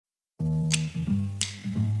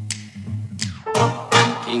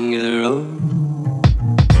King of the road,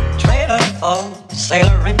 trailer for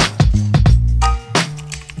sailoring,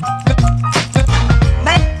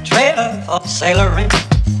 man, trailer for sailoring.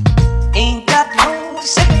 Ain't got no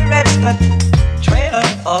cigarettes, but trailer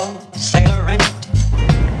for sailoring.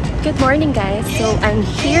 Good morning, guys. So I'm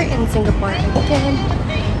here in Singapore again.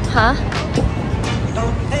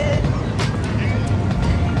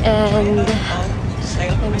 And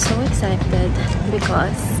I'm so excited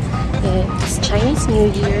because it's Chinese New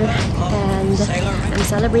Year and I'm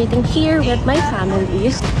celebrating here with my family.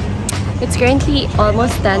 It's currently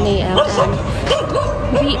almost 10 a.m.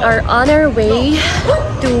 and we are on our way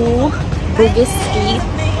to Bugis Street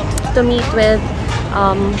to meet with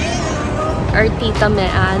our Tita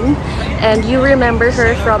Mean. And you remember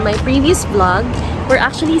her from my previous vlog. We're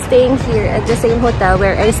actually staying here at the same hotel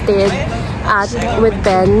where I stayed at with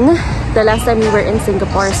Ben the last time we were in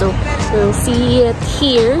Singapore, so we'll see it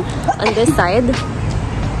here on this side.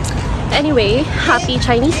 Anyway, happy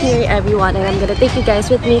Chinese New Year everyone, and I'm gonna take you guys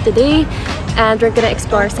with me today and we're gonna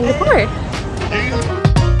explore Singapore.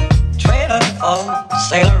 Trailer for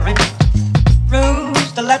sailoring,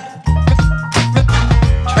 rules to let.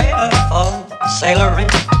 Trailer for sailoring,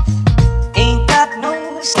 ain't got no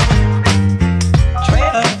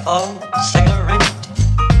trailer for sailoring.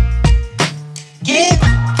 Give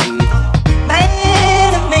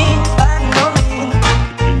man a man by no man,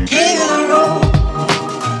 give the road.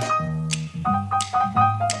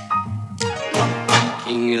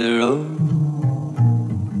 King of the road.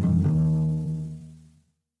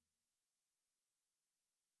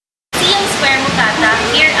 Siam Square Mookata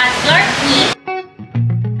here at Clarke.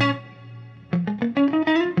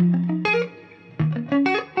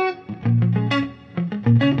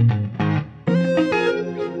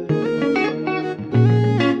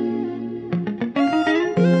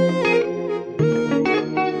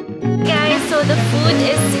 Guys, so the food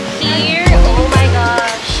is here. Oh my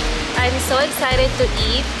gosh, I'm so excited to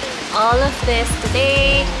eat all of this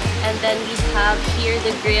today. And then we have here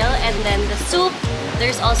the grill and then the soup.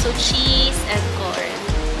 There's also cheese and corn.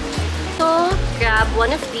 So grab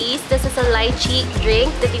one of these. This is a lychee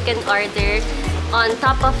drink that you can order on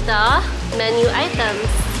top of the menu items.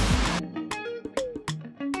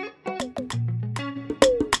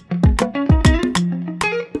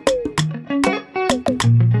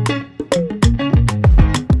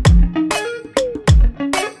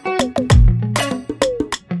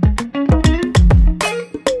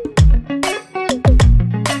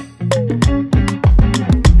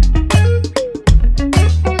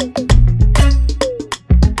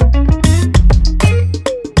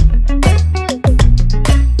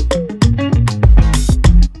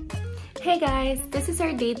 This is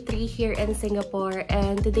our day 3 here in Singapore,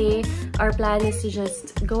 and today our plan is to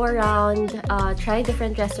just go around, try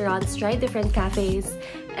different restaurants, try different cafes,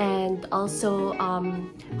 and also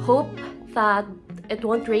hope that it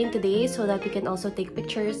won't rain today so that we can also take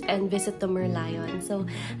pictures and visit the Merlion. So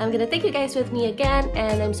I'm gonna take you guys with me again,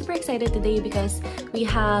 and I'm super excited today because we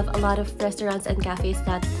have a lot of restaurants and cafes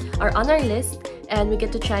that are on our list and we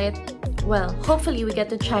get to try it. Well, hopefully we get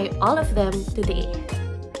to try all of them today.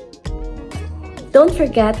 Don't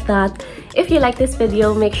forget that if you like this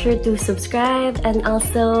video, make sure to subscribe and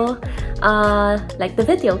also like the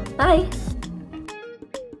video. Bye!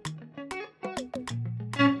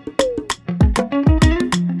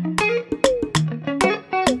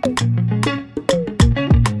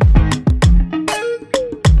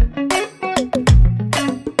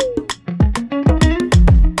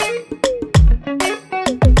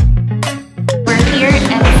 We're here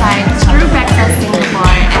inside True Breakfast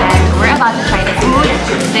Singapore and we're about to try the food.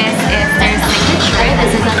 This is their signature.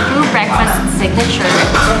 This is a True Breakfast signature.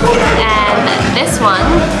 And this one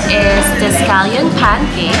is the scallion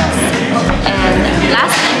pancakes. And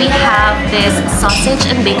lastly, we have this sausage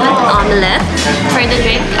and bacon omelette. For the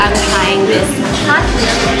drink, I'm trying this hot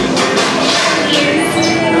milk. Cheers!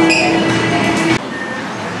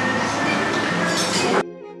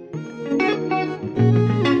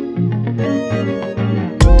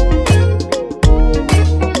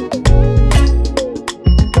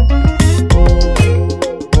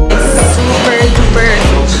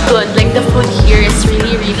 The food here is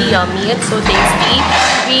really yummy. It's so tasty.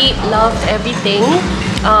 We loved everything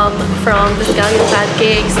from the scallion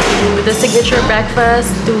pancakes to the signature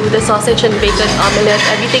breakfast to the sausage and bacon omelette.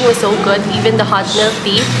 Everything was so good, even the hot milk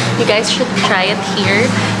tea. You guys should try it here.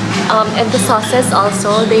 And the sauces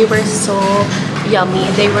also, they were so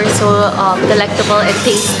yummy. They were so delectable and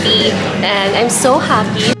tasty, and I'm so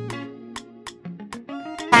happy.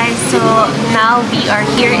 Guys, So now we are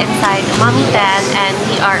here inside Umami10 and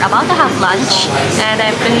we are about to have lunch, and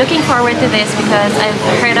I've been looking forward to this because I've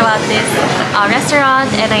heard about this restaurant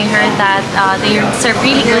and I heard that they serve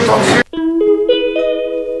really good food.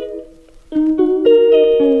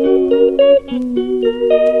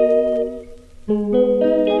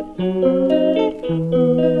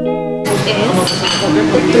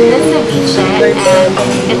 Tuna ceviche, and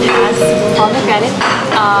it has pomegranate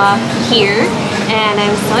here, and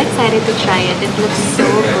I'm so excited to try it. It looks so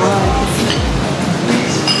good.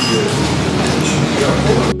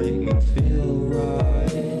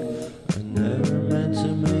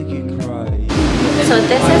 So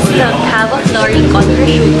this is the cauliflower con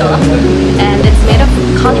prosciutto, and it's made of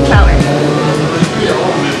cauliflower.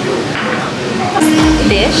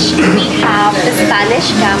 Dish, we have the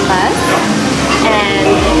Spanish gambas, and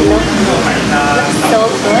it looks so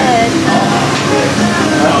good.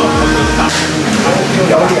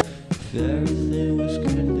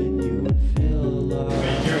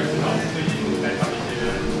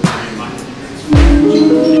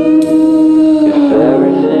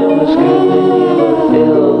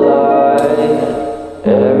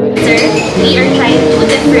 We are trying two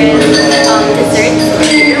different desserts.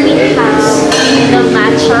 Here we have the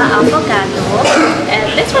matcha avocado, and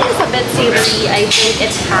this one is a bit savory. I think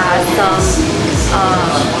it has some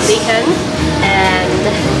bacon and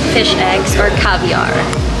fish eggs or caviar.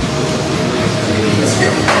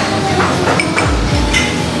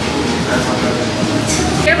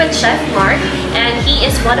 Here with Chef Mark, and he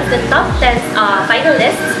is one of the top 10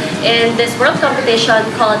 finalists in this world competition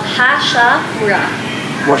called Washakura.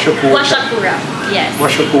 Yes.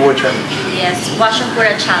 Washakura challenge. Yes,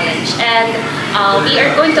 Washakura challenge. And we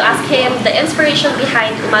are going to ask him the inspiration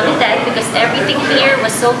behind Umami10 because everything here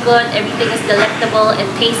was so good, everything is delectable and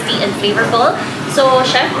tasty and flavorful. So,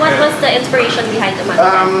 Chef, what was the inspiration behind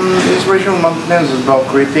Umami10? The inspiration of Umami10 is about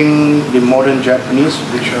creating the modern Japanese,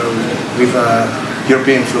 which are with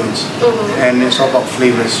European influence, and it's all about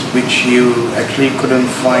flavors, which you actually couldn't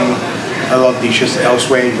find a lot of dishes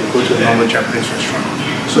elsewhere if you go to a normal Japanese restaurant.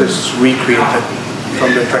 So it's recreated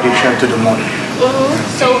from the tradition to the modern.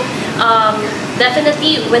 So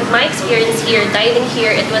definitely with my experience here, dining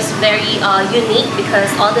here, it was very unique because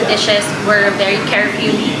all the dishes were very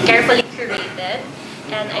carefully curated,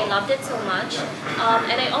 and I loved it so much.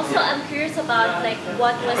 And I also am curious about like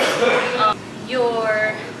what was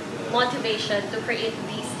your motivation to create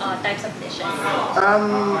these types of dishes?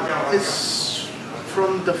 It's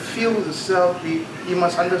from the field itself. You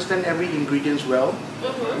must understand every ingredient well.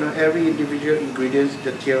 You know, every individual ingredients,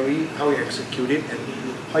 the theory, how you execute it, and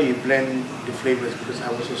how you blend the flavors. Because I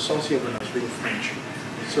was a saucier when I was doing French,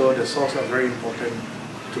 so the sauce are very important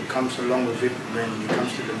to comes along with it when it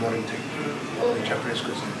comes to the modern thing, the Japanese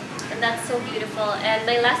cuisine. And that's so beautiful. And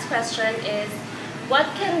my last question is, what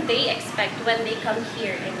can they expect when they come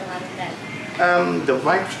here in Umami10? The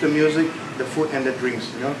vibes, the music, the food, and the drinks.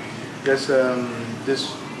 You know, there's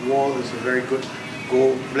this wall is a very good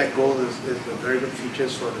gold. Black gold is a very good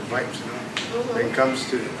features for the vibes. You know, when it comes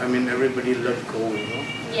to, I mean, everybody loves gold. You know.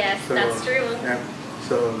 Yes, So, that's true. Yeah.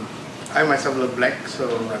 So I myself love black, so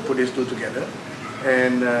I put these two together,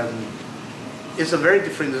 and it's a very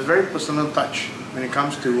different, it's a very personal touch when it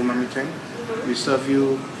comes to Umami10. We serve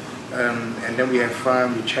you. And then we have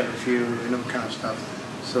fun, we chat with you, you know, kind of stuff.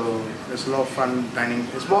 So there's a lot of fun dining.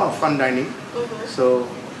 It's more of fun dining. So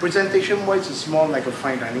presentation-wise, it's more like a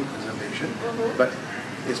fine dining presentation, but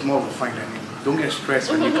it's more of a fine dining. Don't get stressed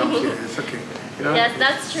when you come here. It's okay. You know? Yes,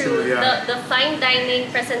 that's true. So, yeah. The fine dining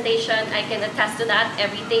presentation, I can attest to that.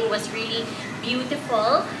 Everything was really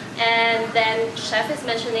beautiful. And then Chef is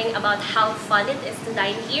mentioning about how fun it is to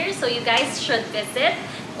dine here. So you guys should visit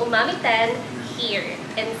Umami10 here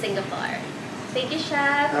in Singapore. Thank you,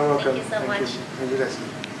 Chef. You're welcome. Thank you so much. Thank you, Leslie.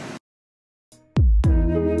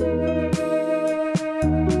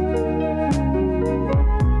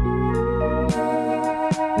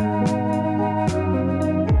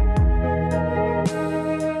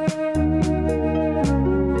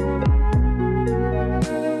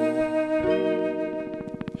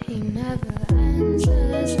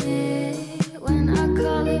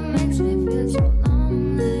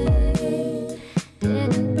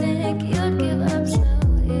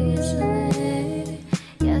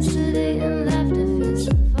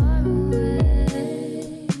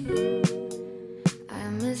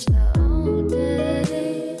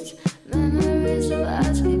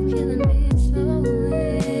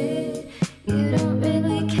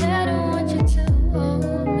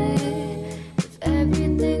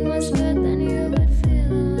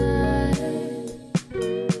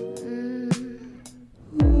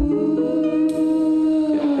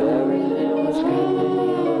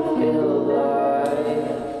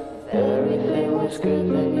 was good,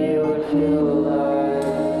 then you would feel alive.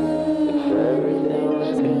 If everything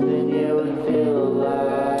was good, then you would feel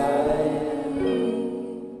alive.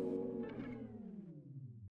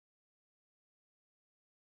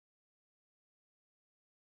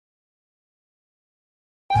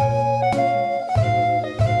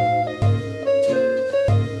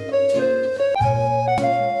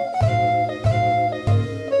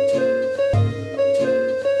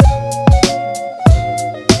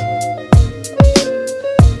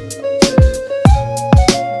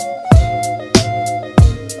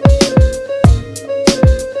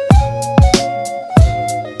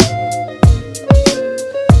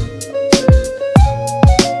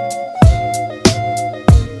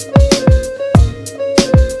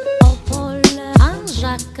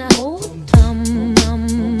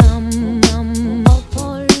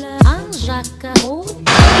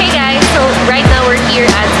 Hey guys, so right now we're here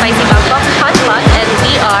at Spicy Bangkok Hotpot and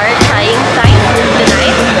we are trying Thai food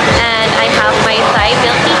tonight. And I have my Thai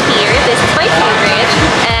milk tea here. This is my favorite.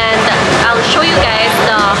 And I'll show you guys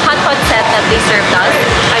the hotpot set that they served us.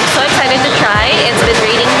 I'm so excited to try. It's been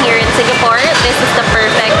raining here in Singapore. This is the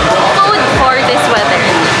perfect food for this weather.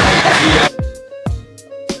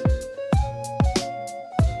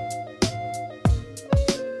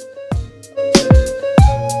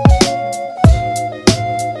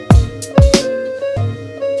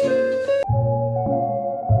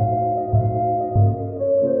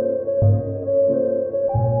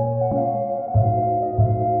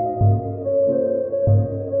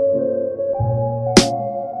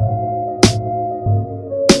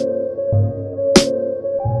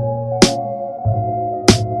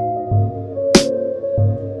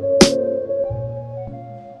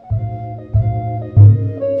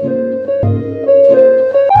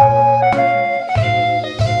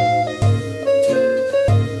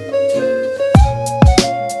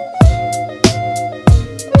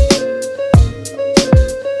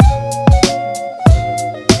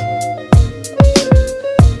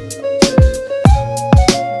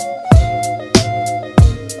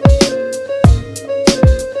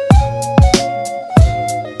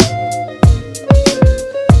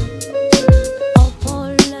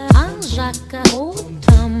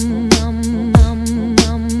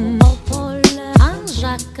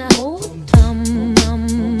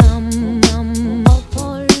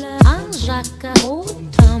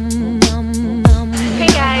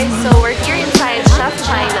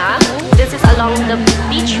 The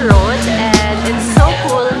beach road, and it's so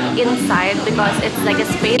cool inside because it's like a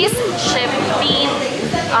spaceship themed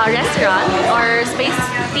restaurant or space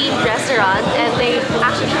themed restaurant, and they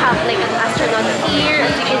actually have like an astronaut here.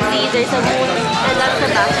 As you can see, there's a moon and that's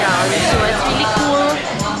the background, so it's really cool.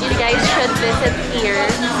 You guys should visit here,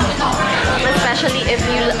 especially if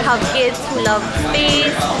you have kids who love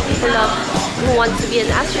space, who want to be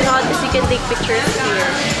an astronaut, because you can take pictures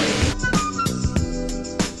here.